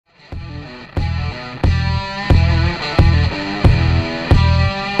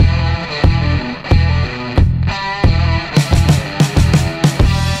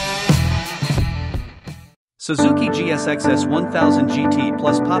Suzuki GSX-S1000GT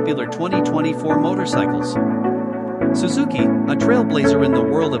plus popular 2024 motorcycles. Suzuki, a trailblazer in the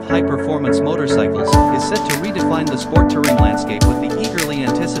world of high-performance motorcycles, is set to redefine the sport touring landscape with the eagerly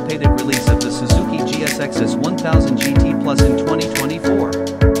anticipated release of the Suzuki GSX-S1000GT Plus in 2024.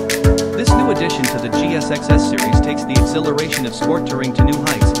 This new addition to the GSX-S series takes the exhilaration of sport touring to new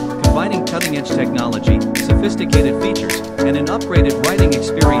heights, combining cutting-edge technology, sophisticated features, and an upgraded riding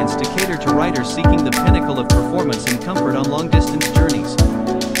experience to cater to riders seeking the pinnacle of performance and comfort on long-distance journeys.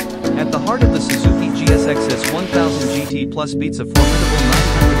 At the heart of the Suzuki GSX-S1000GT Plus beats a formidable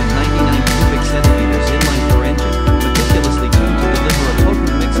 999 cubic centimeters inline-four engine, meticulously tuned to deliver a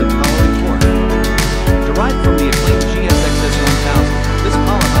potent mix of power and torque. Derived from the acclaimed GSX-S1000, this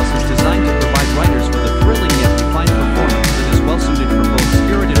powerhouse is designed to provide riders with a thrilling yet refined performance that is well-suited for both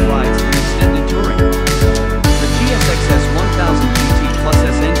spirited rides and extended touring. The GSX-S1000GT Plus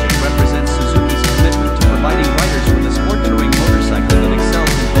S engine represents Suzuki's commitment to providing riders with a sport touring motorcycle that excels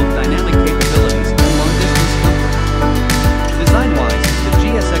in both dynamic capabilities and long-distance comfort. Design-wise, the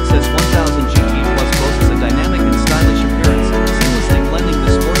GSX-S1000GT Plus boasts a dynamic and stylish appearance, seamlessly blending the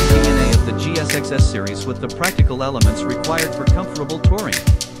sporty DNA of the GSX-S series with the practical elements required for comfortable touring.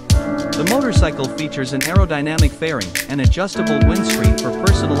 The motorcycle features an aerodynamic fairing, an adjustable windscreen for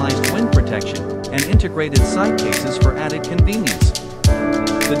personalized wind protection, and integrated side cases for added convenience.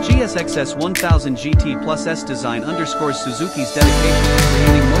 The GSX-S1000GT Plus S design underscores Suzuki's dedication to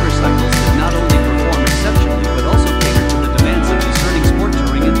creating motorcycles that not only perform exceptionally but also cater to the demands of discerning sport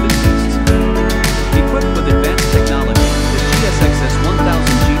touring enthusiasts. Equipped with advanced technology, the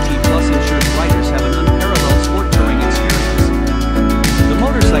GSX-S1000GT Plus ensures riders have an unparalleled sport touring experience. The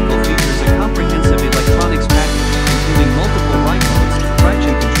motorcycle features a comprehensive electronics package, including multiple ride modes,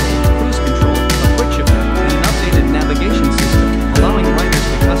 traction control, cruise control, a quick shifter, and an updated navigation system, allowing riders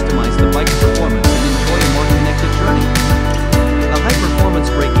to customize the bike's performance and enjoy a more connected journey. A high-performance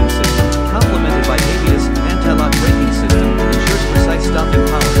braking system, complemented by ABS anti-lock braking system, ensures precise stopping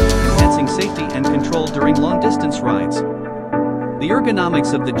power, enhancing safety and control during long-distance rides. The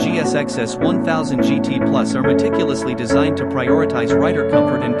ergonomics of the GSX-S1000GT Plus are meticulously designed to prioritize rider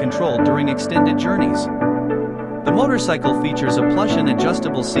comfort and control during extended journeys. The motorcycle features a plush and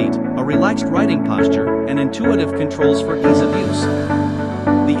adjustable seat, a relaxed riding posture, and intuitive controls for ease of use.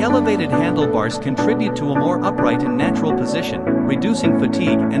 The elevated handlebars contribute to a more upright and natural position, reducing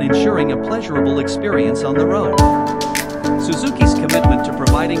fatigue and ensuring a pleasurable experience on the road. Suzuki's commitment to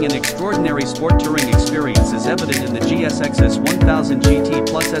providing an extraordinary sport touring experience is evident in the GSX-S1000GT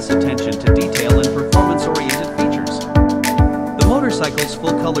Plus S attention to detail and performance-oriented features. The motorcycle's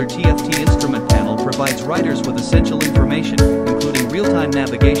full-color TFT instrument panel provides riders with essential information, including real-time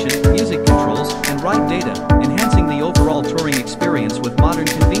navigation, music controls, and ride data, enhancing the overall touring experience with modern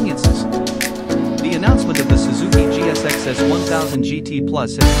conveniences. The announcement of the Suzuki GSX-S1000GT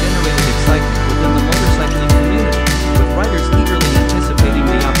Plus has generated excitement within the motorcycling community, with riders eagerly anticipating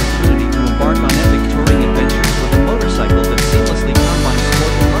the opportunity to embark on epic touring adventures with a motorcycle that seamlessly combines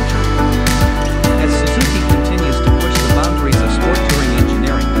sport and luxury. As Suzuki continues to push the boundaries of sport touring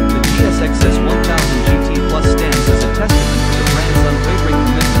engineering, the GSX-S1000GT Plus stands as a testament to the brand's unwavering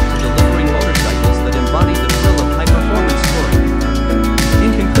commitment to delivering motorcycles that embody the thrill of high-performance touring.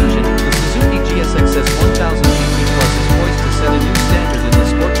 In conclusion, the Suzuki GSX-S1000GT Plus is poised to set a new standard in the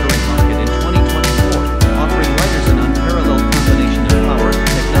sport touring market in 2024, offering riders an unparalleled combination of power,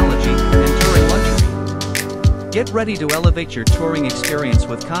 technology, and touring luxury. Get ready to elevate your touring experience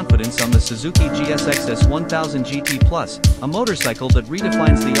with confidence on the Suzuki GSX-S1000GT Plus, a motorcycle that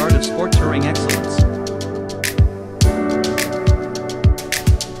redefines the art of sport touring excellence.